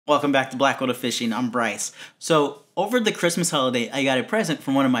Welcome back to Blackwater Fishing. I'm Bryce. So over the Christmas holiday, I got a present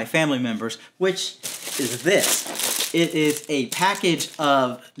from one of my family members, which is this. It is a package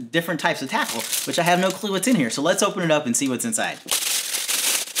of different types of tackle, which I have no clue what's in here. So let's open it up and see what's inside.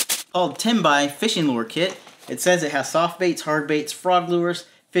 Called Timby Fishing Lure Kit. It says it has soft baits, hard baits, frog lures,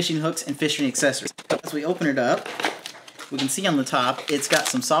 fishing hooks, and fishing accessories. As we open it up, we can see on the top, it's got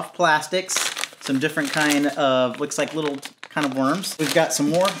some soft plastics, some different kind of, looks like little kind of worms. We've got some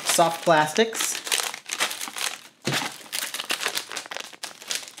more soft plastics.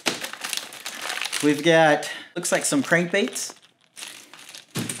 We've got, looks like some crankbaits.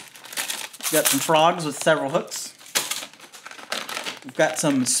 We've got some frogs with several hooks. We've got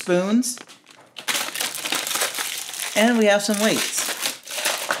some spoons. And we have some weights.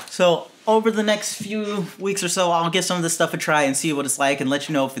 So over the next few weeks or so, I'll give some of this stuff a try and see what it's like and let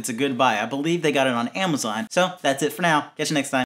you know if it's a good buy. I believe they got it on Amazon. So that's it for now. Catch you next time.